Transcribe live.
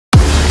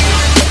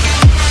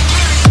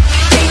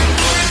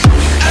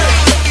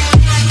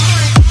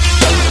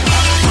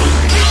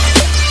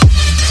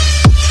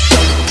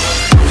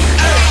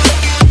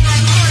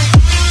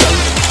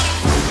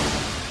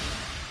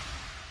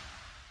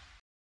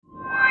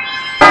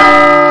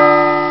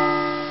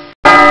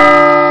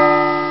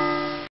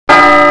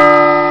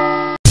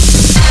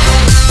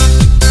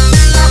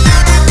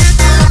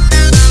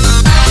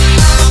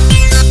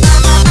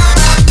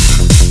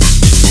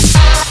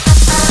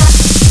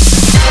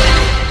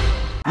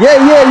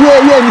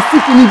Ni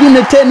siku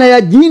nyingine tena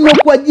ya jino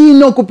kwa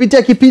jino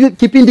kupitia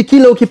kipindi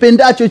kile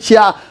ukipendacho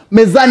cha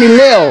Mezani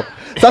Leo.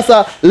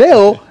 Sasa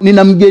leo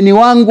nina mgeni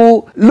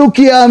wangu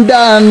Rukia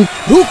Mdan.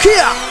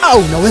 Rukia au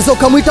unaweza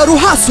ukamuita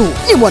Ruhasu,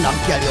 ni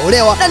mwanamke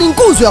aliyeolewa na ni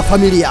nguzo ya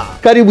familia.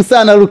 Karibu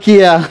sana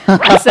Rukia.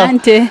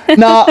 Asante.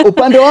 Na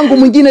upande wangu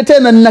mwingine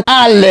tena nina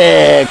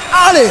Alex,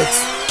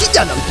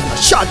 kijana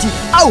mtanashati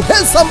au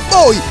handsome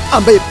boy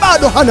ambaye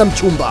bado hana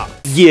mchumba.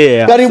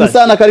 Karibu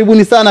sana,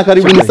 karibuni sana.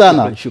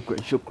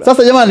 Shukrani.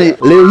 Sasa jamani,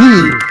 leo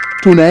hii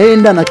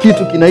tunaenda na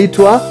kitu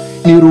kinaitwa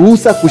ni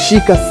ruhusa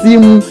kushika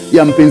simu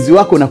ya mpenzi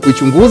wako na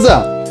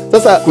kuichunguza.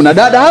 Sasa kuna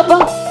dada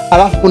hapa,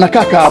 alafu kuna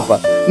kaka hapa.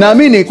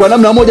 Naamini kwa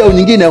namna moja au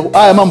nyingine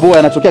haya mambo huwa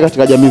yanatokea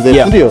katika jamii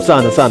zetu, ndio?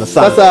 Sana.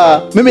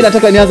 Sasa mimi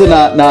nataka nianze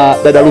na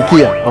dada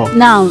Rukia.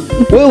 Naam.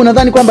 Wewe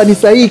unadhani kwamba ni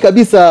sahihi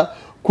kabisa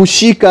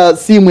kushika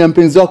simu ya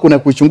mpenzi wako na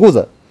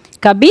kuichunguza?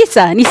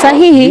 Kabisa, ni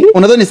sahihi.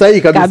 Unadhani ni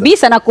sahihi kabisa?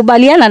 Kabisa,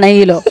 nakubaliana na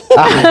hilo.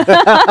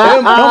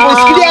 Naomba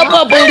usikilie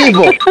hapo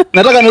ulipo.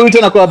 Nataka nirudi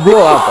tena kwa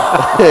bro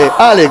hapa.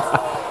 Alex,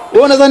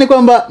 wewe unadhani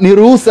kwamba ni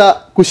ruhusa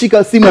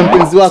kushika simu ya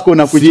mpenzi wako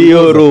na kuichunguza?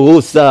 Sio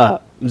ruhusa.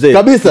 Mzee.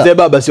 Kabisa. Mzee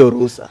baba, sio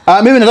ruhusa.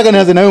 Mimi nataka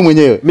nianze na wewe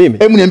mwenyewe. Mimi?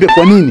 Hebu niambie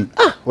kwa nini?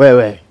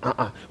 Wewe.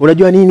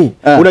 Unajua nini?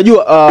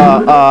 Unajua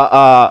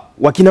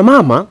wakina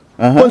mama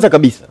kwanza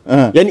kabisa.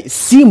 Yaani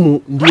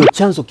simu ndio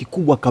chanzo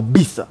kikubwa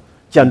kabisa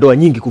cha ndoa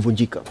nyingi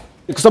kuvunjika.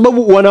 Kwa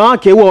sababu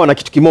wanawake huwa wana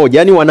kitu kimoja,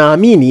 yani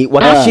wanaamini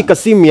wakishika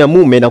simu ya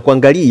mume na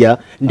kuangalia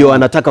ndio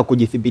anataka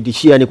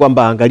kujithibitishia, ni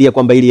kwamba angalia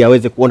kwamba ili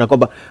aweze kuona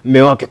kwamba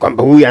mume wake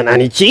kwamba huyu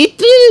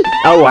ananichiti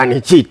au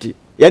anichiti.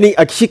 Yani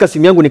akishika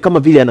simu yangu ni kama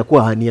vile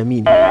anakuwa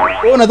haniamini.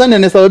 Wewe unadhani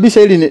anasababisha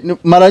hili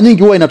mara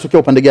nyingi huwa inatokea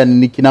upande gani?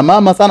 Ni kina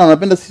mama sana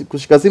wanapenda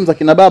kushika simu za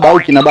kina baba au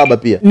kina baba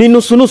pia? Ni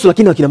nusu,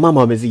 lakini wakina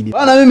mama wamezidi.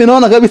 Bana, mimi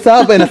naona kabisa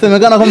hapa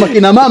inasemekana kwamba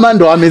kina mama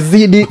ndo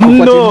wamezidi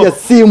kufuatilia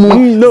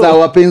simu za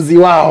wapenzi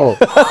wao.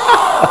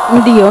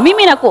 Ndio,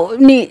 mimi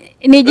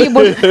nijibu.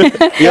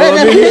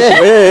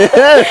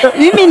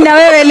 Mimi na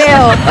wewe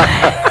leo.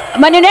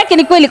 Maneno yake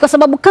ni kweli, kwa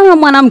sababu kama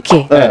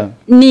mwanamke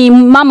ni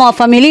mama wa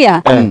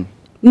familia,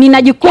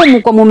 nina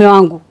jukumu kwa mume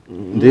wangu.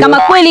 Kama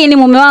kweli ni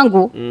mume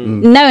wangu,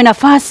 ninayo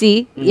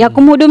nafasi ya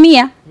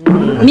kumhudumia.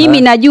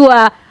 Mimi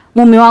najua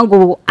mume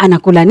wangu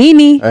anakula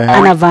nini,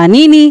 anavaa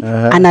nini,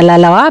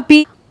 analala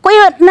wapi. Kwa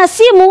hiyo na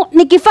simu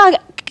ni kifaa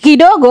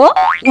kidogo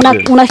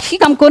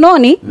unashika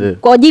mkononi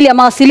kwa ajili ya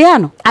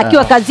mawasiliano.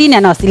 Akiwa kazini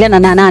anawasiliana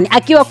na nani,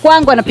 akiwa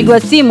kwangu anapigwa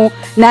simu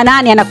na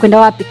nani, anakwenda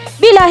wapi.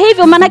 Bila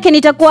hivyo manake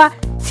nitakuwa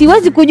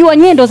siwezi kujua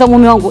nyendo za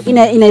mume wangu.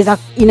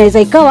 Inaweza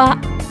ikawa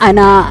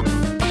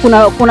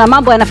kuna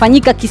mambo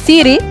yanafanyika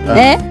kisiri,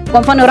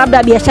 kwa mfano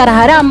labda biashara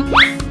haramu.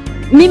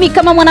 Mimi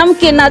kama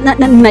mwanamke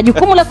na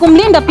jukumu la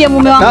kumlinda pia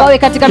mume wangu awe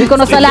katika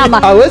mikono salama.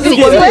 Hawezi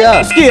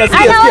kuambia. Sikia.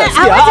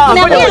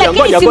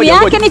 Lakini simu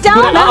yake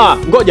nitaona.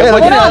 Ngoja.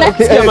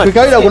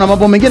 Kawaida kuna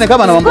mambo mengine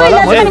kama na mambo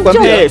haramu.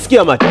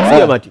 Sikia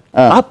Mati.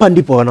 Hapa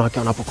ndipo wanawake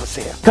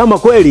wanapokosea. Kama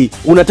kweli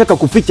unataka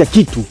kuficha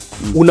kitu,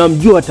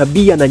 unamjua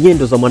tabia na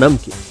nyendo za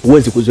mwanamke,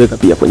 huwezi kuziweka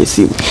pia kwenye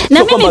simu.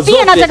 Na mimi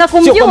pia nataka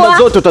kumjua. Sio kwamba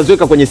zote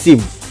utaziweka kwenye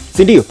simu.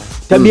 Si ndio?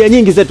 Tabia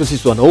nyingi zetu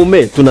sisi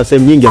wanaume tuna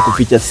sehemu nyingi ya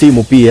kuficha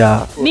simu pia.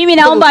 Mimi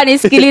naomba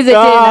nisikilize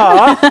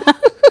tena.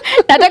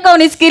 Nataka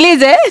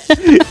unisikilize.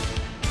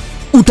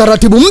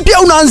 Utaratibu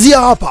mpya unaanzia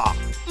hapa.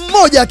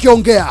 Mmoja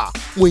akiongea,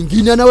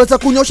 mwingine anaweza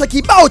kunyosha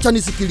kibao cha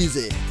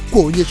nisikilize,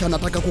 kuonyesha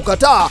anataka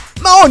kukataa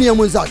maoni ya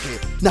mwenzake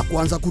na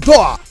kuanza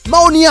kutoa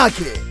maoni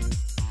yake.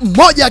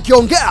 Mmoja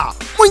akiongea,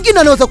 mwingine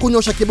anaweza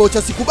kunyosha kibao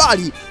cha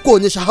sikubali,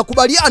 kuonyesha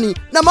hakubaliani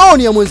na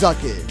maoni ya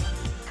mwenzake.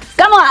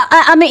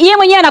 Kama yeye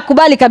mwenyewe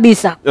anakubali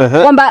kabisa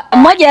kwamba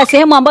moja ya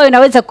sehemu ambayo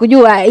inaweza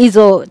kujua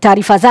hizo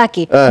taarifa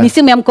zake ni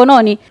simu ya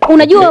mkononi.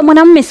 Unajua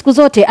mwanamume siku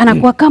zote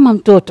anakuwa kama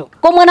mtoto.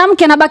 Kwa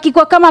mwanamke anabaki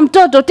kuwa kama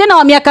mtoto tena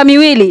wa miaka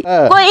miwili.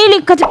 Kwa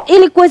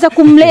ili kuweza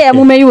kumlea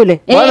mume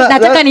yule,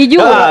 nataka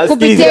nijue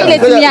kupitia ile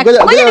simu yake.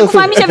 Ngoja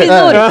nikufahamishe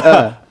vizuri.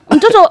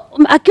 Mtoto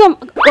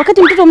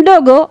wakati mtoto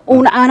mdogo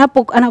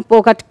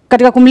anapo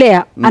katika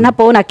kumlea,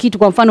 anapoona kitu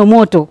kwa mfano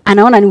moto,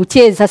 anaona ni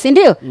ucheza, si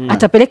ndio?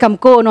 Atapeleka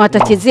mkono,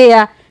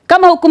 atachezea.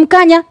 Kama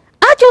hukumkanya,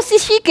 acha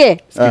usishike.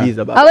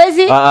 Sikiliza baba.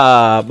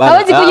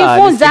 Hawezi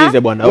kujifunza.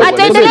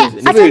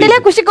 Ataendelea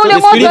kushika ule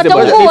moto,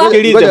 ataungua.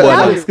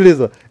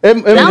 Sikiliza.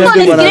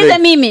 Nisikilize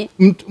mimi.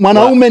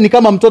 Mwanaume ni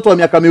kama mtoto wa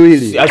miaka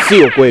miwili.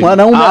 Sio kweli.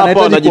 Mwanaume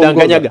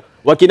anajidanganyaga.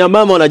 Wakina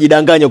mama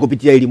wanajidanganya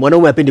kupitia hili.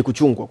 Mwanaume hapendi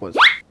kuchungwa kwanza.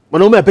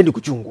 Mwanaume hapendi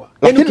kuchungwa.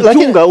 Yaani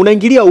ukichunga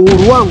unaingilia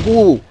uhuru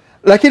wangu.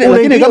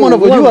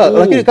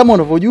 Lakini kama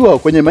unavyojua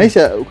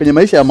kwenye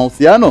maisha ya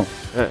mahusiano,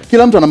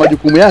 kila mtu ana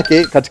majukumu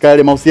yake katika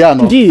yale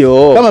mahusiano.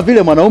 Ndio. Kama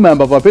vile mwanaume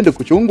ambavyo hapendi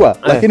kuchungwa,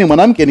 lakini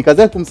mwanamke ni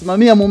kazi yake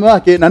kumsimamia mume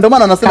wake. Na ndio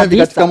maana anasema hivi,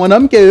 katika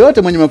mwanamke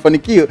yoyote mwenye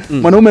mafanikio,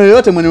 mwanaume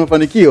yoyote mwenye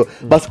mafanikio,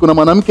 basi kuna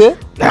mwanamke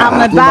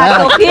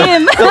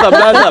Sasa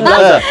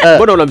blaza,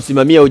 mbona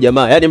unamsimamia huyu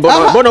jamaa? Yaani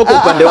mbona uko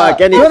upande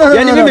wake?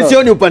 Yaani mimi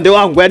sioni upande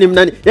wangu.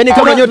 Yaani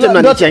kama nyote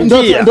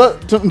mnanichangia.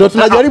 Ndio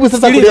tunajaribu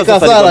sasa kuleka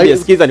sala.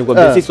 Sikiza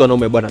nikwambie, sisi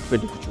wanaume bwana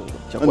tupendi kuchungwa.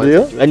 cha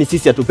kwanza. Yaani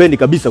sisi hatupendi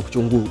kabisa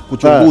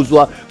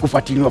kuchunguzwa,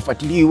 kufuatiliwa,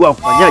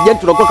 kufanyaje. Yaani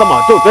tunakuwa kama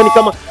watoto, yaani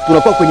kama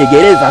tunakuwa kwenye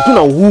gereza,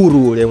 hatuna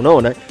uhuru ule,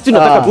 unaona? Sisi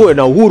tunataka tuwe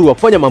na uhuru wa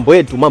kufanya mambo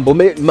yetu,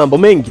 mambo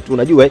mengi tu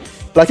unajua.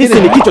 Lakini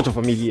sisi ni kichwa cha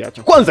familia.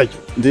 Cha kwanza hicho.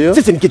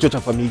 Sisi ni kichwa cha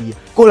familia.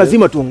 Kwa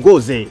lazima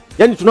tuongoze.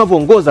 Yaani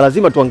tunavyoongoza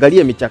lazima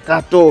tuangalie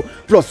michakato,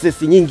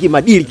 process nyingi,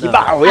 madili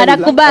kibao.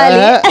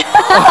 Anakubali.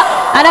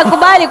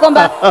 Anakubali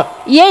kwamba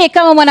yeye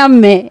kama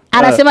mwanamume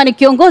anasema ni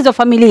kiongozi wa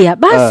familia,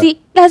 basi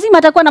lazima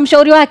atakuwa na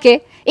mshauri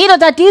wake. Hilo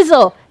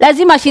tatizo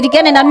lazima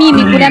ashirikiane na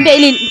mimi kuniambia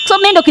ili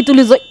mimi ndo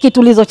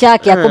kitulizo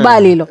chake,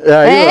 akubali hilo.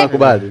 Hilo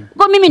akubali.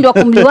 Kwa mimi ndo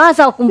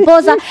kumliwaza au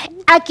kumpoza,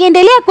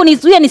 akiendelea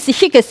kunizuia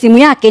nisishike simu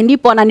yake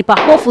ndipo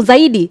ananipa hofu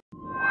zaidi.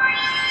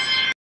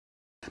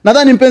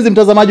 Nadhani mpenzi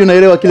mtazamaji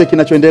unaelewa kile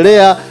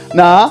kinachoendelea,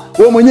 na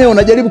wewe mwenyewe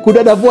unajaribu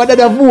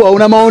dadavua,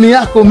 una maoni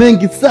yako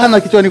mengi sana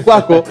kichwani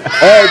kwako.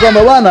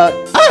 Kwamba bwana,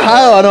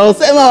 hawa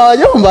wanaosema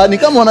wajomba ni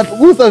kama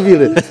wanatugusa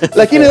vile.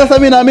 Lakini sasa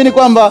mimi naamini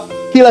kwamba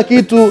kila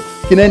kitu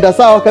kinaenda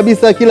sawa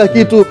kabisa, kila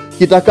kitu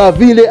kitakaa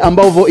vile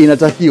ambavyo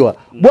inatakiwa.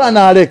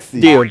 Bwana Alex,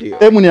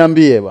 hebu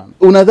niambie bwana,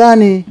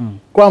 unadhani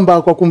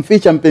kwamba kwa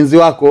kumficha mpenzi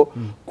wako,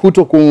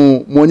 kuto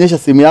kumuonyesha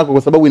simu yako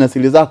kwa sababu ina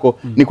siri zako,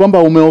 ni kwamba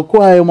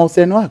umeokoa hayo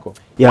mahusiano yako?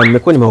 Ya,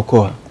 nimekuwa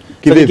nimeokoa.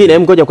 Sasa nyingine,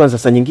 ngoja kwanza,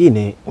 sasa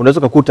nyingine unaweza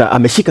kukuta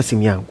ameshika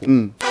simu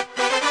yangu.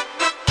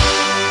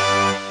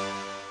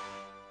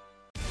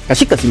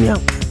 Kashika simu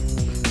yangu,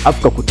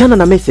 afu kakutana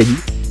na message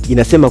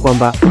inasema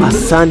kwamba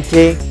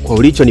asante kwa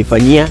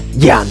ulichonifanyia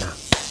jana.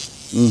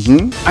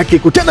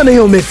 Akikutana na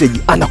hiyo message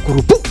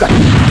anakurupuka.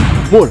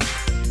 Mbona?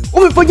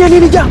 Umefanya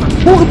nini jana?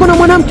 Ulikuwa na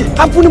mwanamke,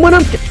 afu ni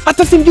mwanamke,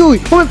 hata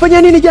simjui.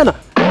 Umefanya nini jana?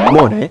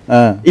 Umeona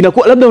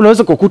Inakuwa labda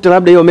unaweza kukuta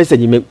labda hiyo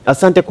message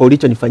asante kwa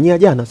ulichonifanyia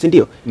jana, si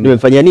ndio?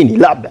 Nimemfanyia nini?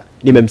 Labda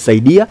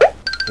nimemsaidia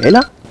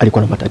hela,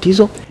 alikuwa na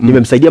matatizo,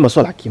 nimemsaidia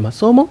masuala ya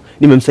kimasomo,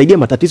 nimemsaidia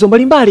matatizo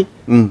mbalimbali.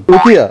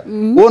 Rukia,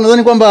 wewe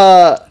unadhani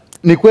kwamba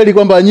ni kweli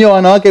kwamba nyinyi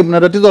wanawake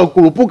mna tatizo la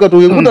kukurupuka tu,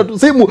 ukikuta tu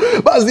simu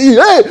basi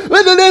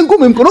wewe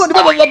ngumi mkononi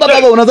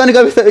baba? Unadhani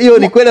kabisa hiyo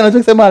ni kweli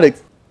anachosema Alex?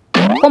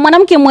 Kwa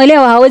mwanamke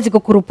muelewa hawezi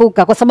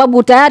kukurupuka kwa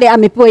sababu tayari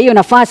amepewa hiyo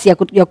nafasi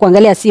ya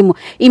kuangalia simu.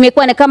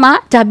 Imekuwa ni kama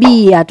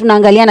tabia,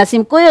 tunaangaliana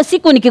simu. Kwa hiyo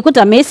siku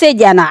nikikuta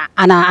message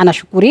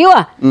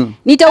anashukuriwa,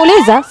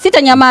 nitauliza,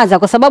 sitanyamaza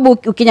kwa sababu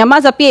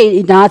ukinyamaza pia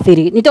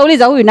inaathiri.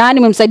 Nitauliza huyu nani,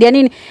 umemsaidia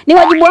nini? Ni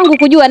wajibu wangu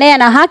kujua naye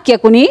ana haki ya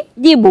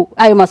kunijibu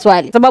hayo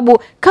maswali. Sababu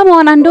kama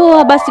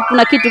wanandoa basi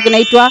kuna kitu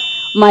kinaitwa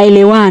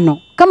maelewano.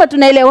 Kama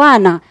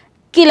tunaelewana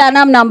kila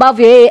namna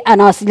ambavyo yeye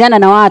anawasiliana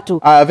na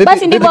watu,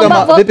 basi ndivyo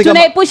ambavyo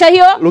tunaepusha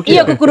hiyo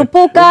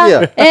kukurupuka.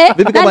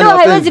 Na ndio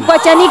haiwezi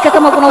kuachanika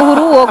kama kuna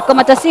uhuru huo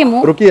kama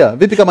tasimu. Rukia,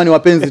 vipi kama ni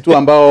wapenzi tu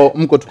ambao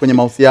mko tu kwenye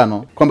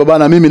mahusiano, kwamba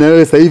bana mimi na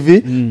wewe sasa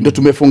hivi ndio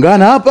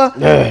tumefungana hapa,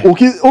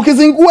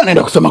 ukizingua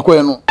naenda kusema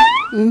kwenu.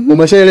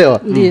 Umeshaelewa?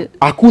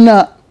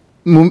 Hakuna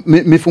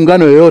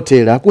mifungano yoyote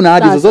ile, hakuna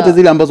ahadi zozote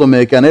zile ambazo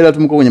umewekeana, ila tu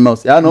mko kwenye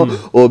mahusiano.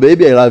 Oh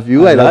baby, I love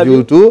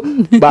you too.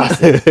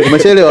 Basi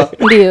umeshaelewa?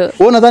 Ndio. Wewe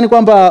unadhani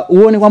kwamba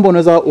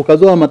unaweza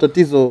ukazoa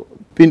matatizo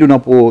pindi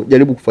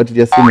unapojaribu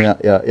kufuatilia simu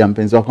ya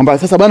mpenzi wako, kwamba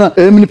sasa bana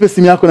nipe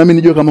simu yako na mimi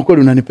nijue kama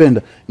kweli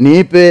unanipenda,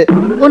 niipe.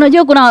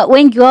 Unajua kuna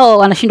wengi wao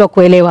wanashindwa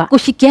kuelewa,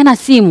 kushikiana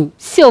simu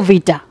sio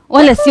vita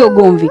wala sio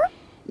gomvi,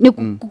 ni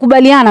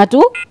kukubaliana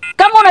tu.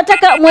 Kama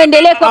unataka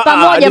muendelee kwa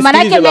pamoja,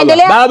 maana yake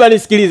muendelea. Baba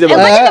nisikilize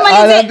baba.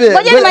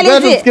 Ngoja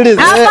nimalizie.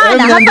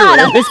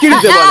 Hapana.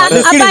 Nisikilize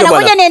bwana. Hapana,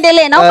 ngoja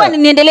niendelee. Naomba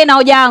niendelee na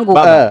hoja yangu.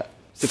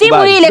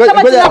 Simu ile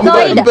kama tuna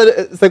kawaida.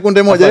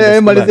 Sekunde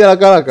moja, malizia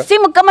haraka.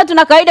 Simu kama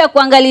tuna kawaida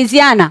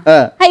kuangaliziana,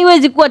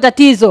 haiwezi kuwa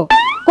tatizo.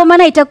 Kwa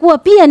maana itakuwa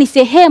pia ni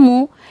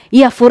sehemu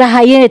ya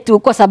furaha yetu,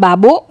 kwa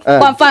sababu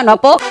kwa mfano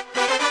hapo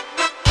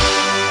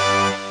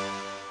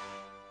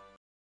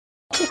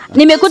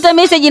nimekuta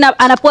message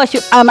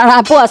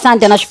anapoa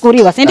asante,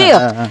 anashukuriwa, si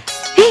ndio?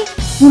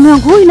 Mume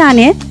wangu huyu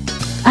nani?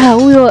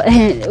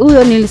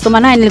 Huyo nilisoma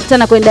naye,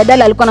 nilikutana kwenye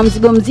dadala, alikuwa na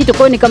mzigo mzito, kwa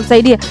hiyo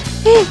nikamsaidia.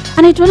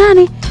 Anaitwa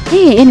nani?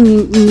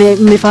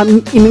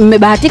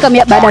 Mmebahatika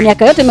baada ya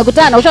miaka yote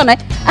mmekutana, ushaona?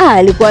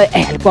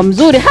 Alikuwa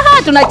mzuri.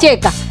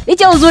 Tunacheka.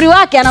 Licha uzuri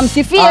wake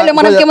anamsifia yule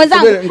mwanamke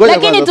mwenzangu,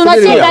 lakini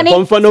tunacheka. Ni kwa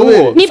mfano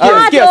huo. Ni sehemu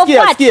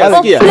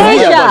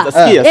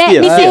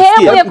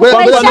ya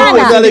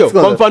kufurahishana.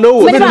 Kwa mfano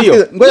huo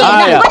ndio. Ngoja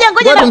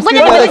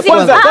nimalizie.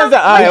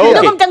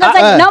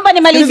 Mtangazaji, naomba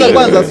nimalizie.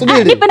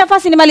 Nipe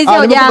nafasi nimalizie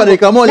hoja yangu.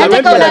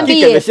 Nataka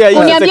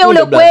uniambie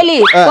ule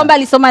ukweli kwamba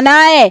alisoma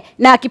naye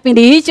na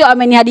kipindi hicho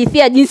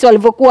amenihadithia jinsi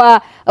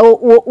walivyokuwa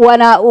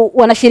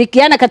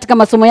wanashirikiana katika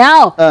masomo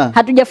yao.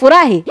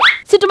 Hatujafurahi?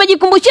 Si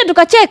tumejikumbushia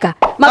tukacheka?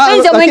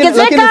 Mapenzi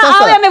yameongezeka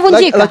au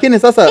yamevunjika? Lakini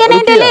sasa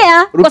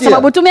yanaendelea kwa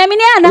sababu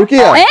tumeaminiana.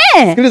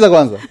 Sikiliza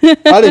kwanza.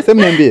 Alex,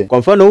 niambie. Kwa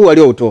mfano huu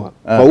alioutoa,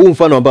 kwa huu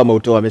mfano ambao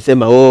ameutoa,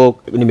 amesema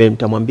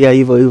nimemtamwambia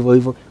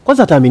hivyo.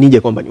 Kwanza ataaminije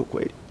kwamba ni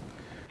ukweli?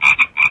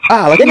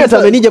 Lakini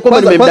ataaminije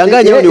kwamba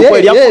nimemdanganya au ni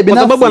ukweli? Kwa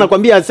sababu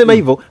anakuambia asema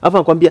hivyo, afa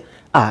anakuambia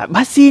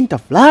basi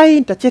nitafly,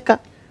 nitacheka.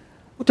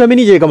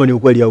 Utaaminije kama ni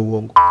ukweli au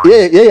uongo?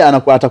 Yeye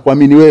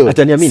atakuamini wewe,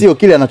 ataniamini, sio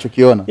kile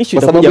anachokiona.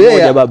 Kwa sababu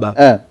yeye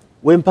baba.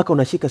 wewe mpaka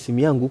unashika simu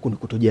yangu huku ni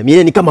kutojiamini.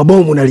 Yaani kama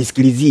bomu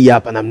unalisikilizia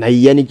hapa namna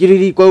hii. Yaani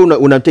kiriri kwa hiyo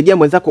unategea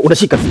mwenzako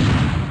unashika simu.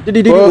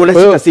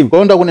 Unashika simu. Kwa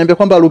hiyo ndo kuniambia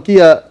kwamba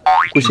Rukia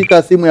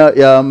kushika simu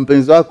ya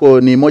mpenzi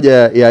wako ni moja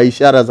ya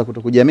ishara za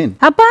kutokujiamini?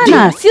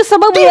 Hapana, sio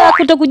sababu ya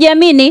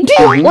kutokujiamini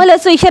wala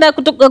sio ishara ya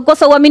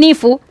kukosa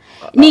uaminifu.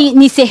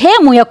 Ni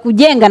sehemu ya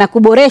kujenga na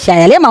kuboresha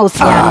yale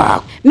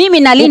mahusiano. Mimi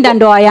nalinda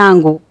ndoa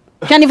yangu.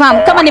 Kanifahamu,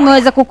 kama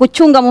nimeweza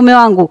kukuchunga mume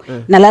wangu,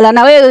 nalala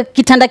na wewe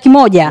kitanda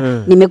kimoja,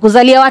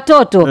 nimekuzalia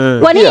watoto.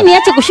 Kwa nini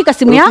niache kushika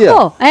simu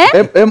yako?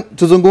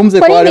 Tuzungumze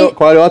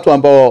kwa wale watu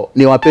ambao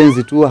ni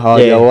wapenzi tu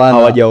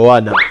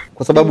hawajaoana.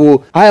 Kwa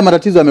sababu haya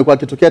matatizo yamekuwa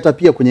yakitokea hata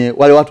pia kwenye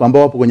wale watu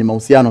ambao wapo kwenye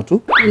mahusiano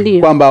tu.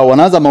 Kwamba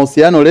wanaanza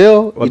mahusiano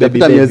leo,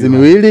 itapita miezi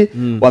miwili,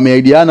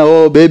 wameahidiana,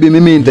 oh baby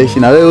mimi nitaishi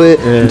na wewe,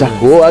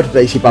 nitakuoa,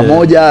 tutaishi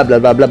pamoja, bla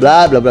bla bla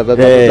bla bla bla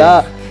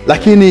bla.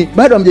 Lakini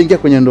bado hamjaingia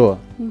kwenye ndoa.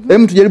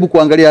 Hem, tujaribu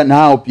kuangalia na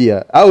hao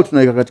pia. Au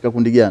tunaweka katika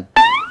kundi gani?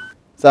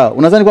 Sawa,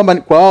 unadhani kwamba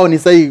kwa wao ni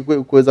sahihi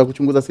kuweza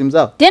kuchunguza simu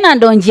zao? Tena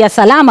ndo njia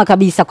salama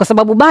kabisa kwa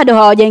sababu bado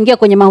hawajaingia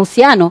kwenye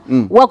mahusiano,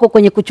 wako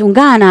kwenye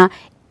kuchungana.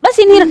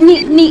 Basi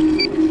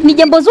ni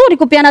jambo zuri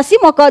kupeana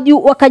simu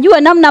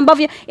wakajua namna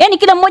ambavyo yani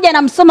kila mmoja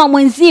anamsoma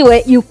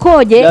mwenziwe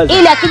yukoje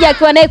ili akija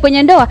akiwa naye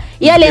kwenye ndoa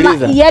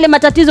yale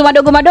matatizo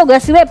madogo madogo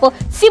yasiwepo.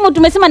 Simu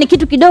tumesema ni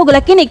kitu kidogo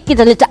lakini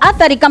kitaleta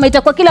athari kama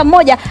itakuwa kila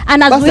mmoja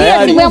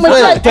anazuia simu ya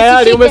mwenziwe.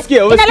 Tayari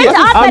umesikia?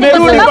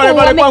 Amerudi pale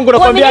pale kwangu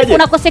nakwambiaje?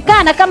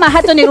 Unakosekana kama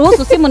hata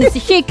niruhusu simu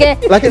nisishike.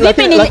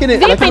 Vipi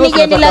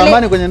nije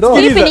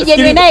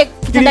niwe naye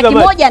kitanda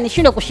kimoja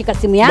nishinde kushika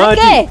simu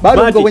yake?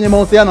 Bado uko kwenye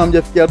mahusiano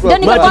hamjafikia hatua.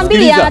 Ndio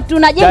nimekwambia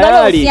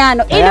tunajenga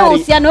uhusiano ili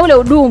uhusiano ule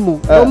udumu.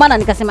 Ndio maana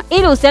nikasema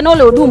ili uhusiano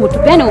ule udumu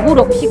tupeane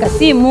uhuru wa kushika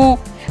simu.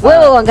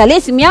 Wewe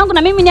uangalie simu yangu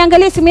na mimi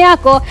niangalie simu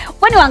yako.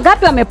 Kwani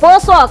wangapi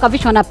wameposwa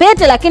wakavishwa na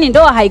pete lakini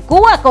ndoa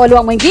haikuwa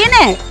akaolewa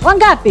mwingine?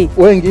 Wangapi?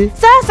 Wengi.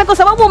 Sasa kwa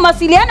sababu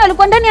mawasiliano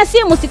yalikuwa ndani ya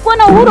simu, sikuwa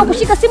na uhuru wa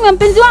kushika simu ya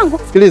mpenzi wangu.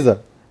 Sikiliza.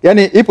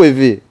 Yaani ipo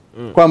hivi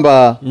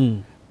kwamba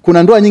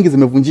kuna ndoa nyingi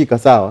zimevunjika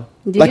sawa.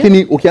 Ndiyo.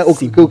 Lakini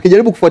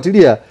ukijaribu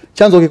kufuatilia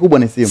chanzo kikubwa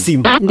ni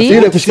simu.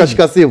 Ile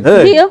kushika simu.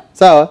 Ndio.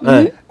 Sawa?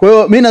 Kwa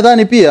hiyo mimi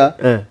nadhani pia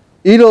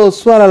hilo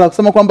swala la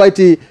kusema kwamba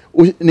eti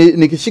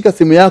nikishika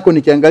simu yako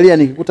nikiangalia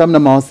nikikuta hamna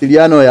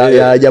mawasiliano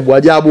ya ajabu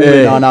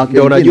na wanawake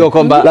wengine, unajua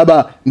kwamba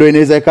labda ndio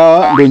inaweza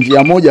ikawa ndio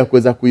njia moja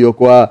kuweza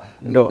kuiokoa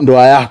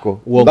ndoa yako.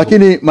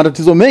 Lakini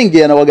matatizo mengi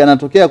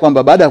yanatokea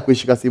kwamba baada ya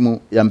kuishika simu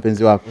ya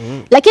mpenzi wako.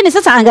 Lakini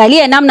sasa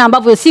angalia namna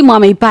ambavyo simu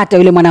ameipata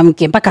yule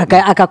mwanamke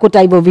mpaka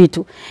akakuta hivyo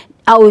vitu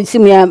au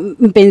simu ya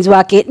mpenzi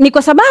wake. Ni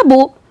kwa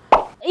sababu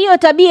hiyo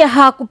tabia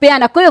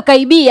hakupeana, kwa hiyo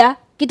kaibia.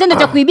 Kitendo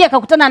cha kuibia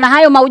kakutana na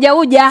hayo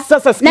maujauja.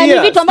 Na ni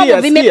vitu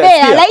ambavyo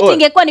vimepea. Laiti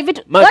ingekuwa ni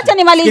vitu. Wacha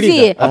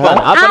nimalizie.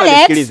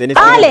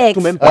 Alex.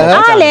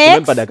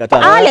 Tumempa dakika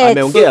 5.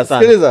 Ameongea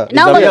sana. Sikiliza.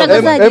 Naomba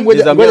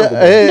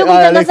ndugu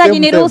mtangazaji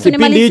niruhusu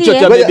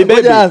nimalizie.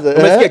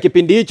 Umesikia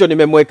kipindi hicho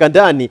nimemweka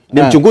ndani.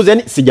 Nimchunguze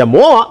yani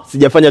sijamuoa,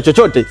 sijafanya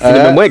chochote. Si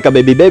nimemweka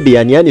baby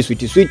yani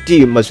sweet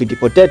masweet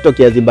potato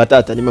kiazi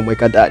mbatata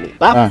nimemweka ndani.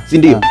 Si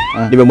ndio?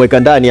 Nimemweka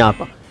ndani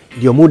hapa.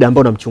 Ndio muda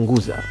ambao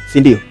namchunguza, si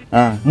ndio?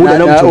 Muda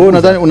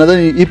namchunguza.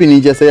 Unadhani ipi ni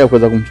njia sahihi ya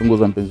kuweza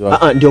kumchunguza mpenzi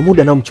wako? Ndio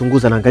muda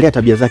namchunguza, naangalia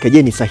tabia zake,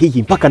 je ni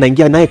sahihi mpaka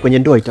naingia naye kwenye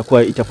ndoa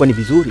itakuwa ni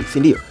vizuri, si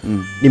ndio?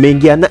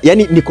 Nimeingia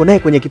yani niko naye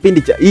kwenye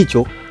kipindi cha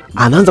hicho,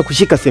 anaanza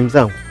kushika simu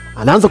zangu,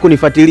 anaanza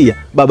kunifuatilia,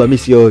 baba mimi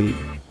sioi.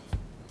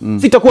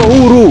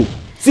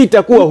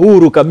 Sitakuwa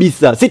huru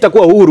kabisa.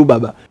 Sitakuwa huru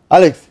baba.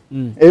 Alex,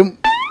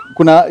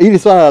 kuna hili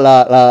swala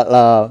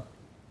la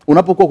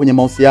unapokuwa kwenye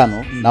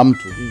mahusiano na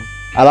mtu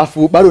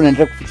alafu bado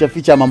unaendelea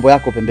kuficha mambo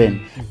yako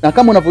pembeni. Na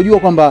kama unavyojua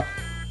kwamba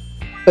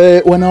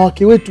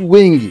wanawake wetu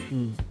wengi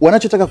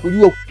wanachotaka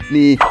kujua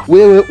ni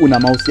wewe una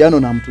mahusiano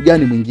na mtu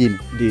gani mwingine.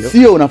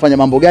 Sio unafanya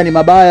mambo gani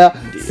mabaya,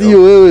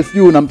 sio wewe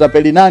sijui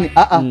unamtapeli nani.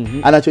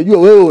 Anachojua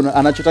wewe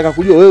anachotaka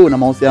kujua wewe una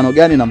mahusiano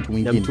gani na mtu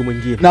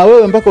mwingine. Na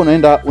wewe mpaka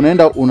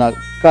unaenda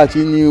unakaa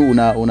chini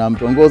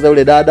unamtongoza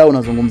yule dada,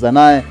 unazungumza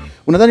naye.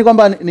 Unadhani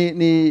kwamba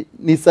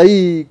ni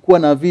sahihi kuwa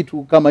na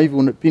vitu kama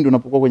hivi pindi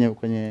unapokuwa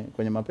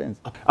kwenye mapenzi?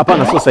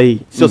 Hapana, sio sahihi.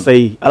 Sio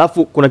sahihi.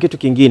 Alafu kuna kitu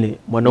kingine,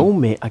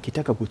 mwanaume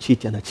akitaka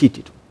kuchiti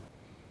anachiti tu.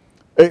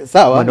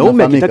 Sawa.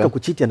 Mwanaume akitaka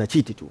kuchiti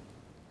anachiti tu.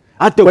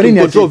 Hata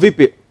ukimcontrol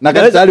vipi? Na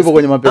kati alipo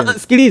kwenye mapenzi.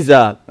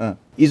 Sikiliza.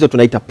 Hizo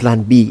tunaita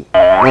plan B.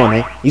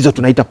 Unaona? Hizo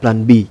tunaita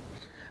plan B.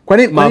 Kwa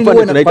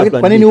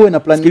nini uwe na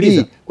plan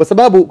B? Kwa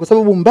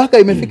sababu mpaka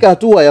imefika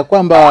hatua ya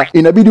kwamba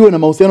inabidi uwe na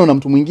mahusiano na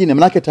mtu mwingine,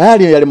 maana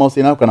tayari yale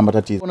mahusiano yako yana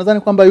matatizo. Unadhani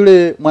kwamba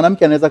yule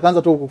mwanamke anaweza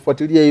kaanza tu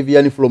kukufuatilia hivi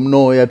yani from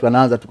nowhere tu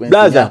anaanza tu kwenye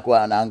simu yako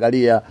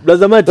anaangalia?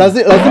 Lazima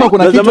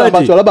kuna kitu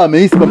ambacho labda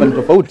amehisi kwamba ni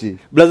tofauti.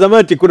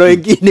 Blazamati, kuna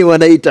wengine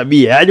wanaita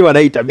tabia.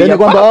 Yani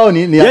kwamba wao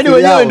ni yani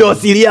wenyewe ndio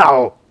asili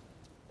yao.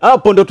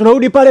 Hapo ndo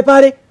tunarudi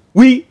pale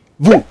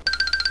wivu.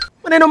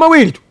 Maneno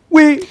mawili tu.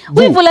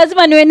 Wivu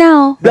lazima niwe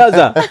nao.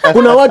 Blaza,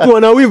 kuna watu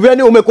wana wivu,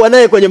 yani umekuwa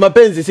naye kwenye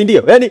mapenzi, si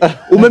ndio? Yani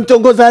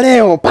umemtongoza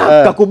leo,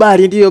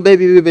 kakubali ndio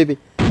baby.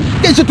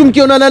 Kesho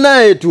tumkionana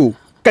naye tu.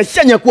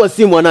 kashanya kuwa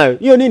simu anayo.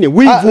 Hiyo nini?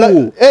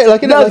 Wivu.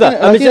 Lakini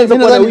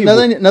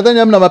nadhani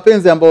hamna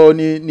mapenzi ambayo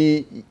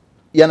ni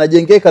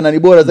yanajengeka na ni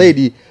bora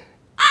zaidi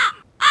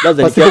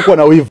pasipokuwa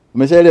na wivu.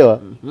 Umeshaelewa?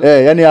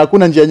 Yani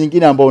hakuna njia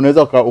nyingine ambayo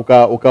unaweza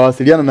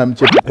ukawasiliana na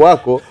mchepuko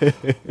wako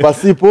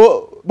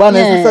pasipo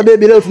bana, sasa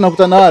baby leo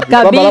tunakutana wapi?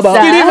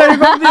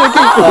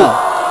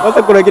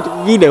 Sasa kuna kitu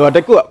kingine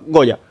watakiwa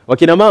ngoja.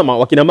 Wakina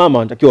mama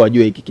wanatakiwa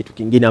wajue hiki kitu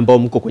kingine ambao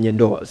mko kwenye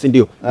ndoa, si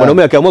ndio?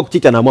 Mwanaume akiamua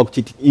kuchiti anaamua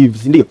kuchiti hivi,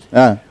 si ndio?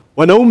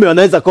 Wanaume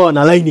wanaweza kuwa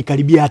na line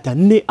karibia hata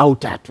 4 au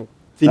 3.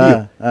 Si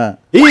ndio?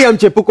 Hii ya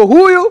mchepuko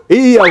huyu,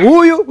 hii ya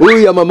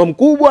huyu ya mama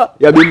mkubwa,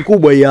 ya bibi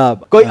mkubwa hii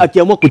hapa. Kwa hiyo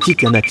akiamua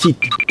kuchiti ana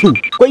chiti tu.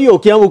 Kwa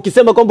hiyo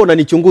ukisema kwamba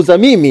unanichunguza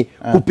mimi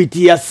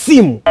kupitia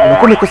simu,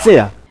 unakuwa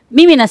umekosea.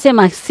 Mimi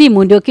nasema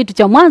simu ndio kitu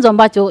cha mwanzo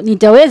ambacho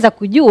nitaweza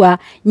kujua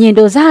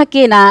nyendo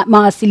zake na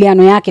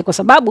mawasiliano yake, kwa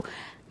sababu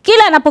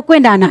kila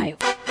anapokwenda anayo.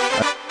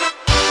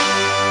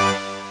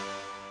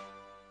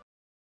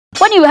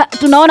 Kwani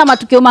tunaona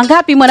matukio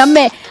mangapi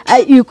mwanamume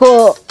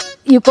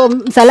yuko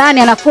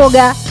msalani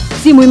anakoga,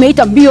 simu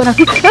imeita mbio na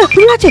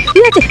niache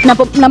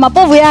na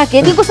mapovu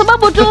yake. Ni kwa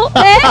sababu tu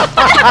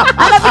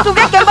ana vitu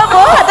vyake ambavyo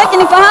hataki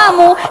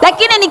nifahamu,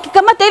 lakini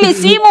nikikamata ile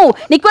simu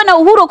nikiwa na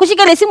uhuru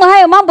kushika ile simu,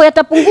 hayo mambo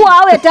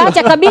yatapungua au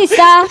yataacha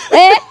kabisa.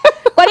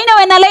 Kwa nini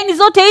wewe na line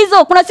zote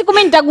hizo? Kuna siku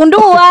mimi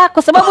nitagundua,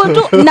 kwa sababu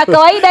tu na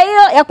kawaida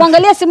hiyo ya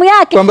kuangalia simu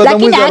yake,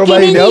 lakini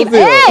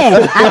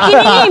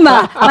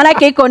akininyima maana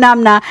iko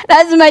namna,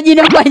 lazima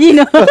jino kwa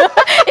jino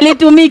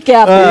litumike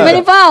hapo.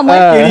 Umenifahamu?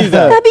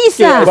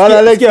 Kabisa.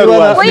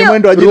 Kwa hiyo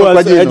mwendo wa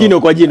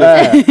jino kwa jino.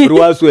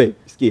 Ruaswe,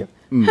 sikia.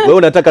 Wewe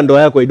unataka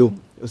ndoa yako idumu,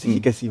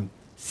 usishike simu.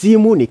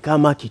 Simu ni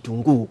kama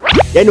kitunguu.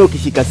 Yaani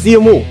ukishika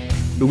simu,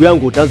 ndugu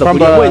yangu utaanza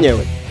kulia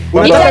mwenyewe.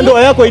 Unataka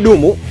ndoa yako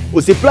idumu,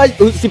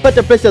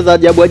 usipate pressure za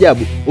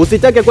ajabu.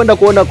 Usitake kwenda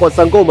kuona kwa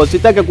sangoma,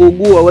 usitake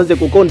kuugua uanze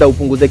kukonda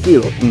upunguze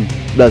kilo.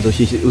 Blazo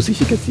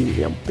usishike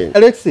simu ya mpenzi.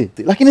 Alexi,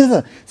 lakini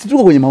sasa si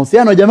tuko kwenye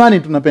mahusiano jamani,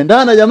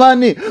 tunapendana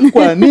jamani.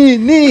 Kwa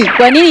nini?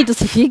 Kwa nini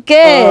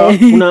tusifike?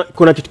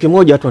 Kuna kitu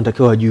kimoja watu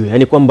wanatakiwa wajue.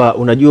 Yaani kwamba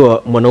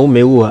unajua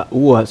mwanaume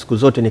huwa siku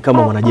zote ni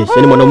kama mwanajeshi.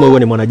 Yaani mwanaume huwa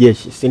ni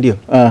mwanajeshi, si ndio?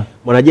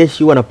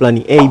 Mwanajeshi huwa na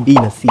plani A, B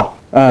na C.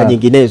 Na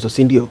nyinginezo,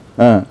 si ndio?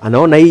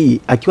 Anaona hii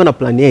akiwa na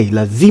plan A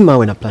lazima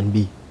awe na plan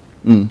B.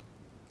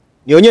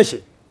 Nionyeshe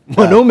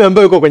mwanaume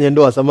ambaye yuko kwenye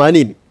ndoa,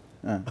 samanini,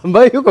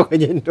 ambaye yuko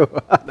kwenye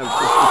ndoa.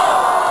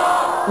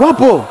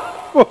 Wapo.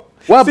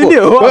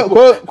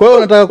 Kwa hiyo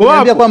unataka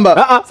kuniambia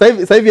kwamba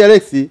sasa hivi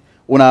Alexi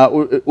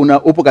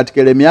upo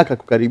katika ile miaka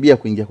kukaribia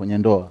kuingia kwenye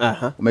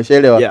ndoa.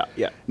 Umeshaelewa?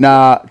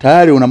 Na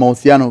tayari una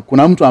mahusiano,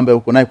 kuna mtu ambaye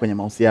uko naye kwenye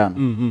mahusiano.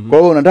 Kwa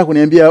hiyo unataka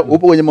kuniambia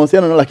upo kwenye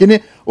mahusiano lakini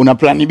una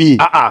plan B.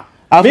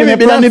 Mimi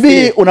plan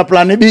B, una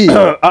plan B.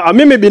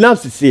 Mimi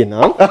binafsi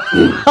sina.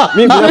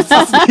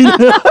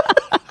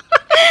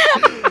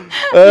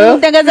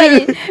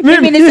 Mtangazaji,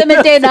 mimi niseme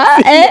tena,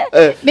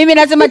 mimi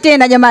nasema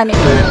tena jamani.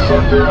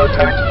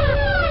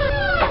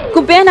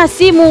 Kupeana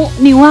simu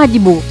ni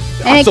wajibu.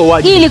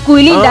 Ili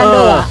kuilinda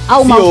ndoa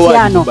au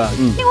mahusiano.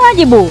 Ni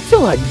wajibu.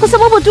 Kwa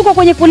sababu tuko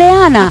kwenye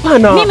kuleana.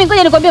 Mimi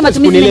ngoja nikwambie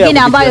matumizi mengine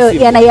ambayo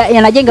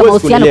yanajenga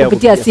mahusiano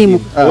kupitia simu.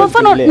 Kwa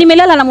mfano,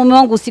 nimelala na mume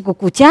wangu usiku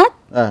kucha,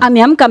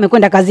 ameamka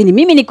amekwenda kazini,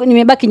 mimi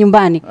nimebaki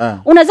nyumbani.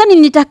 Unadhani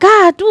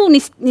nitakaa tu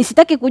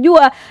nisitaki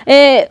kujua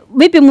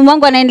vipi mume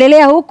wangu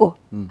anaendelea huko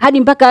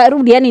hadi mpaka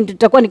arudi? Yani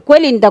tutakuwa ni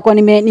kweli nitakuwa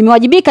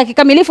nimewajibika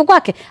kikamilifu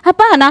kwake?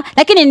 Hapana,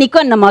 lakini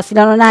nikiwa na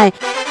mawasiliano naye.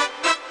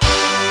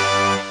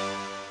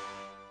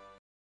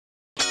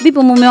 Vipi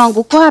mume wangu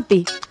uko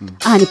wapi?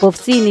 Nipo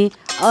ofisini.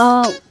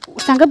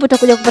 Saa ngapi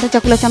utakuja kupata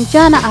chakula cha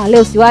mchana?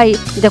 Leo siwahi,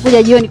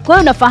 nitakuja jioni. Kwa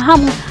hiyo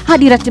unafahamu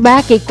hadi ratiba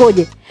yake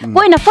ikoje.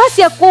 Kwa hiyo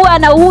nafasi ya kuwa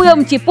na huyo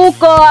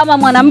mchipuko ama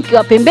mwanamke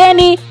wa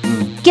pembeni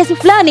kiasi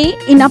fulani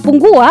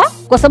inapungua.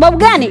 Kwa sababu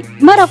gani?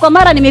 Mara kwa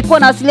mara nimekuwa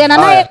nawasiliana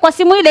naye kwa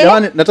simu ile.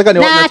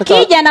 Na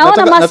akija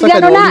naona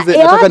mawasiliano naye.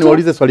 Nataka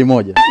niwaulize swali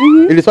moja.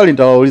 Ili swali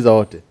nitawauliza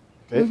wote.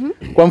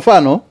 Kwa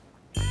mfano,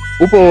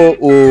 upo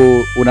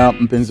una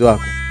mpenzi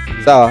wako,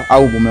 sawa,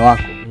 au mume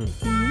wako.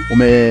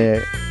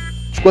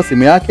 Umechukua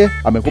simu yake,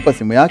 amekupa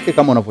simu yake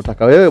kama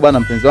unavyotaka wewe. Bwana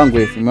mpenzi wangu,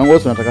 simu yangu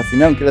wewe unataka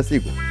simu yangu kila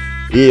siku.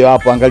 Hiyo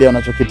hapo, angalia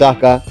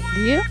unachokitaka.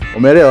 Ndio.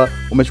 Umeelewa?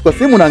 Umechukua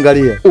simu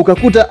unaangalia.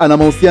 Ukakuta ana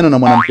mahusiano na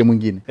mwanamke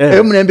mwingine.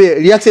 Hebu niambie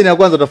reaction ya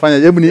kwanza utafanya.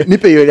 Hebu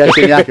nipe hiyo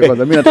reaction yake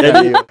kwanza. Mimi nataka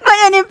hiyo.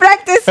 Ngoja ni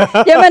practice.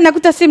 Jamani,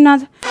 nakuta simu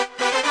naanza.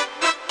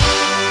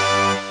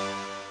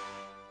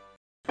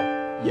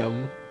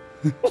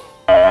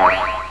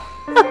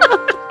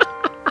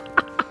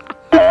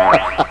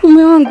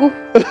 Mume wangu.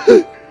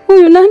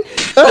 Huyu nani?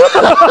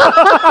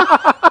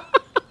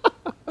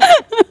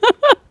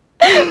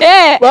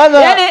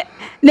 Yani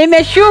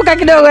nimeshuka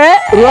kidogo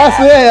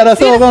Ruasu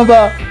anasema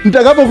kwamba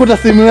mtakapokuta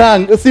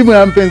simu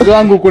ya mpenzi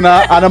wangu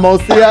ana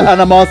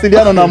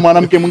mawasiliano na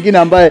mwanamke mwingine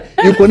ambaye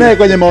yuko naye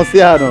kwenye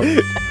mahusiano,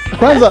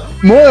 kwanza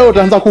moyo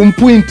utaanza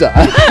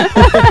kumpwinta.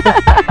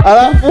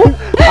 Alafu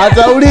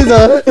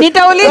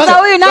nitauliza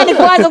huyu nani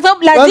kwanza, kwa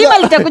sababu lazima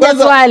litakuja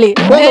swali.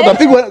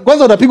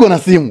 Kwanza utapigwa na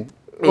simu.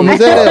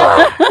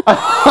 Umeelewa?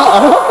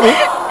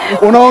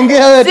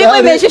 Unaongea wewe Simu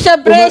imeshusha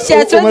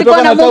pressure, siwezi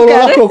kuwa na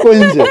munkar. Uko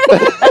nje.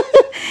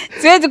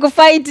 Siwezi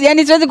kufight,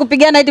 yani siwezi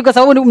kupigana eti kwa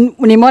sababu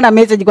nimeona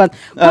message kwanza.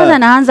 Kwanza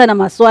naanza na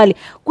maswali.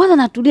 Kwanza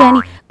natulia,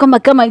 yani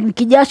kama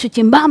kijasho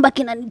chembamba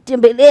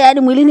kinanitembelea hadi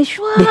mwilini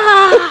shwa.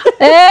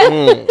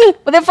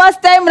 For the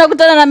first time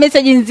nakutana na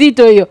message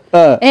nzito hiyo.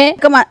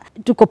 Kama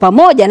tuko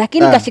pamoja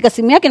lakini kashika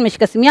simu yake,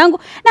 nimeshika simu yangu.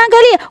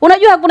 Naangalia,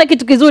 unajua hakuna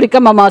kitu kizuri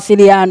kama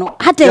mawasiliano.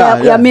 Hata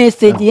ya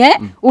message,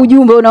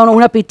 ujumbe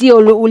unapitia,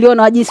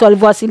 uliona jinsi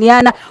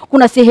walivyowasiliana,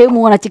 kuna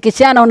sehemu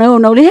wanachekeshana,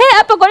 unaona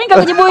hapa kwa nini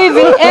kujibu hivi?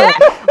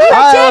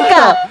 Unacheka.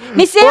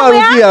 Ni sehemu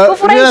ya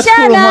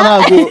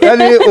kufurahishana.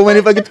 Yaani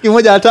umenipa kitu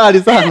kimoja hatari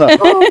sana.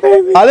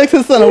 Alex,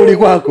 sasa narudi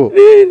kwako.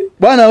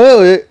 Bwana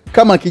wewe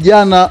kama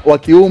kijana wa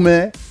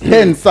kiume,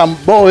 handsome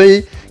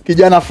boy,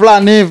 kijana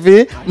fulani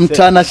hivi,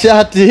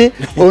 mtanashati,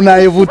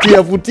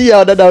 unaivutia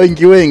wadada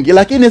wengi.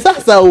 Lakini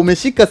sasa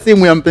umeshika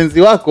simu ya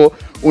mpenzi wako,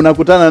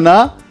 unakutana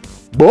na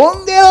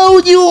bonge la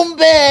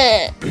ujumbe.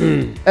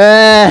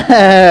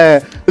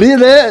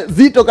 Lile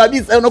zito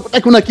kabisa,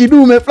 unakuta kuna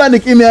kidume fulani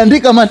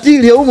kimeandika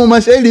material humo,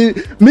 mashairi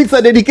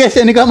mixed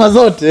dedication kama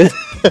zote.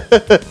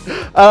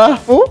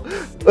 Alafu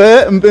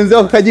mpenzi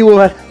wako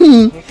kajibu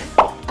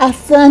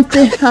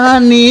asante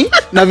honey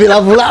na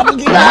vilavulavu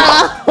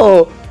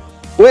kibao.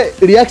 We,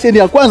 reaction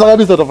ya kwanza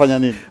kabisa utafanya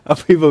nini?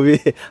 Hapo hivyo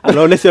vile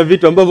anaonesha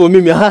vitu ambavyo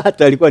mimi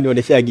hata alikuwa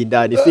nionyesha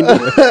gindani, si ndio?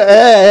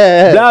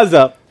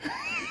 Blaza,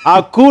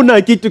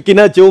 hakuna kitu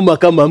kinachouma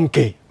kama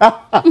mke.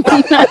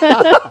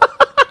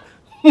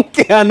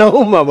 Mke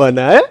anauma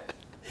bwana,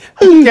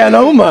 Mke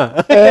anauma.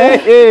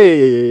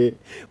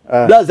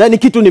 Blaza, ni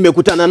kitu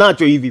nimekutana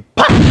nacho hivi.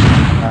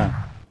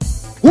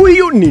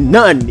 Huyu ni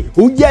nani?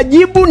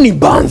 Hujajibu ni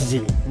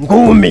banzi.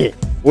 Ngumi.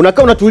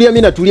 Unakaa unatulia,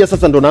 mimi natulia,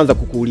 sasa ndo naanza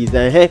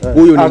kukuuliza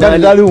huyu ni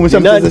nani?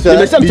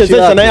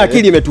 Nimeshamchezesha na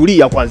akili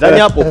imetulia kwanza. Yaani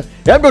hapo,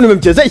 ndo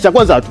nimemchezesha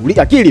kwanza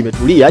atulia, akili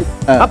imetulia.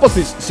 Hapo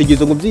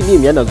sijizungumzii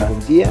mimi,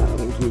 anazungumzia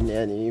wengine,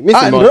 yani mimi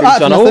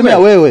tunasema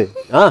wewe.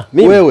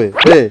 Mimi wewe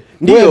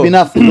ndio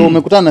binafsi ndio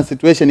umekutana na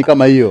situation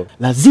kama hiyo.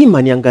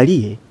 Lazima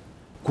niangalie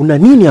kuna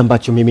nini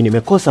ambacho mimi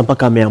nimekosa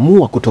mpaka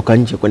ameamua kutoka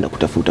nje kwenda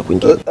kutafuta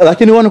kwingine.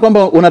 Lakini uone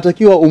kwamba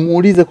unatakiwa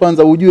umuulize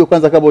kwanza, ujue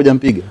kwanza kabla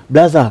hujampiga.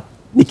 Blaza,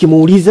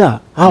 nikimuuliza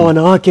hawa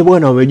wanawake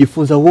bwana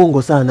wamejifunza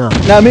uongo sana.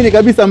 Naamini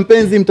kabisa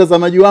mpenzi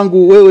mtazamaji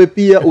wangu, wewe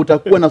pia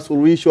utakuwa na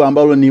suluhisho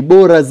ambalo ni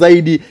bora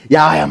zaidi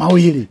ya haya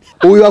mawili.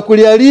 Huyu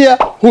akulialia,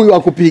 huyu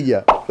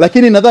akupiga.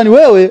 Lakini nadhani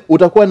wewe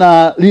utakuwa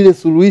na lile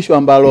suluhisho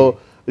ambalo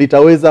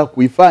litaweza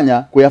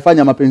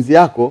kuyafanya mapenzi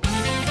yako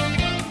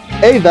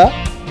either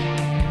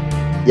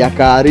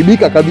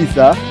yakaharibika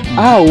kabisa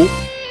au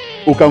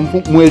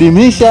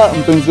ukamwelimisha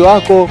mpenzi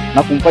wako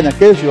na kumfanya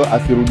kesho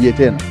asirudie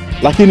tena.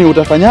 Lakini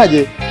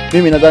utafanyaje?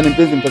 Mimi nadhani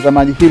mpenzi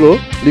mtazamaji, hilo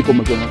liko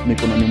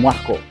mikononi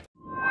mwako.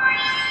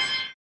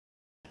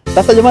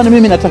 Sasa jamani,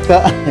 mimi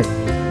nataka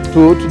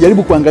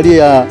tujaribu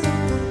kuangalia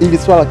hili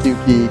swala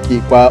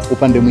kwa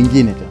upande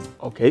mwingine tena.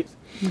 Okay.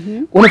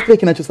 Unafikiri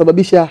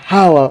kinachosababisha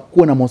hawa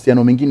kuwa na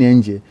mahusiano mengine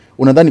nje,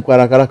 unadhani kwa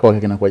haraka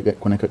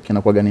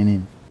kinakuwa gani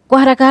nini? Kwa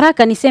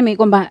haraka niseme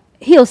kwamba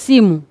hiyo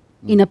simu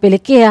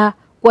inapelekea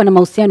kuwa na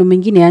mahusiano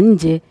mengine ya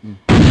nje,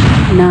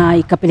 na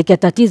ikapelekea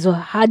tatizo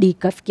hadi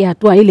ikafikia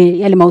hatua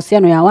yale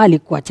mahusiano ya awali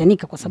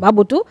kuachanika kwa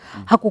sababu tu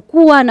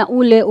hakukuwa na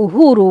ule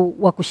uhuru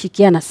wa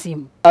kushikiana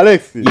simu.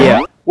 Alex,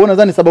 wewe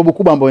unadhani sababu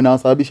kubwa ambayo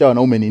inawasababisha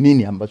wanaume ni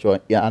nini ambacho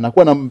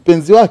anakuwa na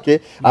mpenzi wake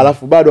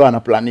alafu bado ana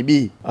plan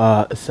B?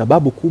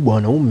 Sababu kubwa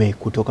wanaume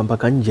kutoka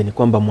mpaka nje ni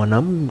kwamba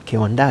mwanamke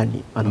wa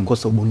ndani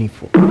anakosa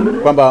ubunifu.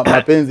 Kwamba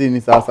mapenzi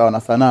ni sawa na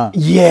sanaa.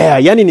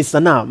 Yani ni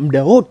sanaa.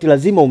 Muda wote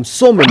lazima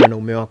umsome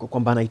mwanaume wako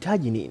kwamba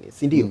anahitaji nini,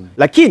 si ndio?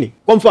 Lakini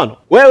kwa mfano,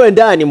 wewe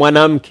ndani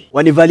mwanamke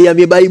wanivalia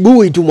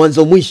mibaibui tu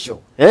mwanzo mwisho,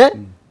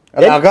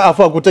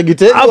 afu akutegi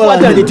afu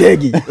hata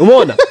nitegi.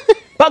 Umeona?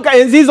 Paka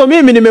enzi hizo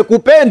mimi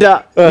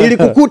nimekupenda,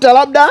 nilikukuta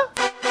labda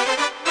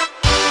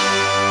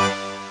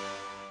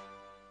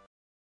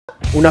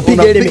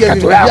unapiga ile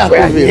mikato yako,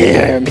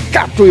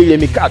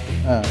 mikato.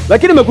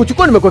 Lakini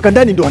nimekuchukua nimekuweka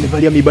ndani ndo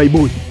anivalia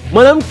mibaibui.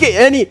 Mwanamke,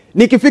 yani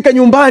nikifika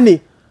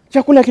nyumbani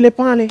chakula kile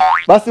pale.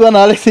 Basi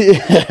bwana Alex,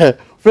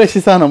 fresh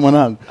sana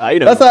mwanangu.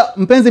 Sasa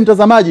mpenzi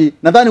mtazamaji,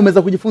 nadhani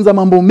umeweza kujifunza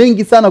mambo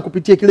mengi sana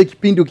kupitia kile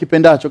kipindi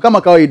ukipendacho.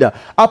 Kama kawaida,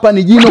 hapa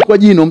ni jino kwa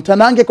jino,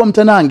 mtanange kwa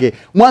mtanange,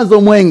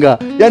 mwanzo mwenga.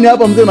 Yani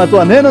hapa mzee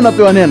unatoa neno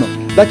napewa neno.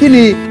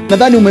 Lakini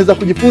nadhani umeweza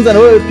kujifunza na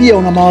wewe pia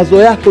una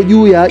mawazo yako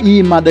juu ya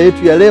hii mada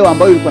yetu ya leo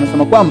ambayo ilikuwa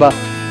nasema kwamba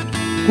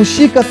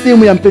kushika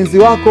simu ya mpenzi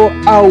wako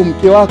au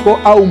mke wako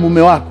au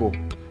mume wako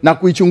na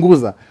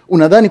kuichunguza,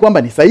 unadhani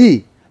kwamba ni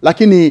sahihi?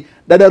 Lakini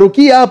dada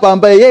Rukia hapa,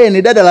 ambaye yeye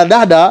ni dada la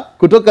dada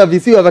kutoka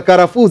visiwa vya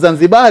Karafuu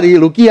Zanzibari,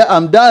 Rukia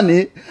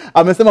Amdani,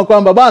 amesema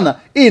kwamba bana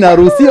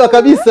inaruhusiwa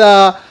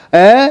kabisa.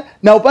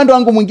 Na upande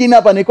wangu mwingine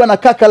hapa nilikuwa na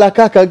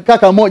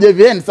kaka moja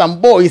hivi handsome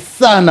boy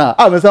sana.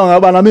 Amesema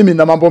bana mimi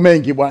nina mambo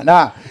mengi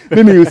bwana.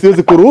 Mimi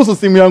siwezi kuruhusu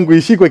simu yangu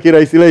ishikwe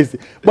kirahisi.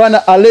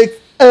 Bwana Alex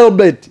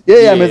Albert,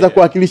 yeye ameweza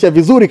kuwakilisha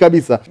vizuri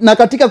kabisa. Na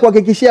katika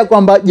kuhakikishia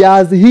kwamba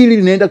jahazi hili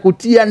linaenda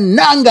kutia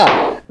nanga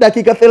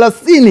dakika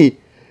 30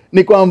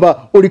 ni kwamba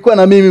ulikuwa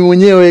na mimi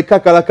mwenyewe,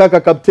 kaka la kaka,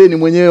 kapteni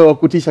mwenyewe wa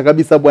kutisha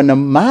kabisa, bwana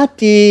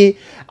Mati,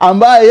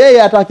 ambaye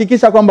yeye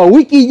atahakikisha kwamba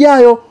wiki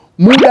ijayo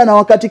muda na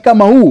wakati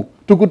kama huu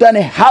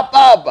tukutane hapa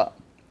hapa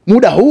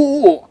muda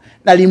huu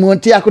na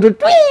remote yako tu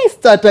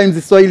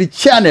STARTIMES Swahili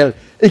Channel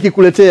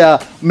ikikuletea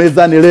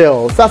Mezani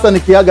Leo. Sasa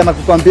nikiaga na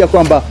kukwambia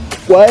kwamba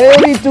kwa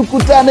heri,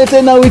 tukutane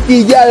tena wiki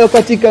ijayo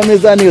katika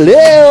Mezani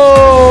Leo.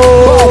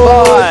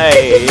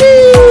 Bye bye.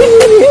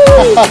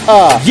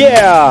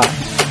 Yeah.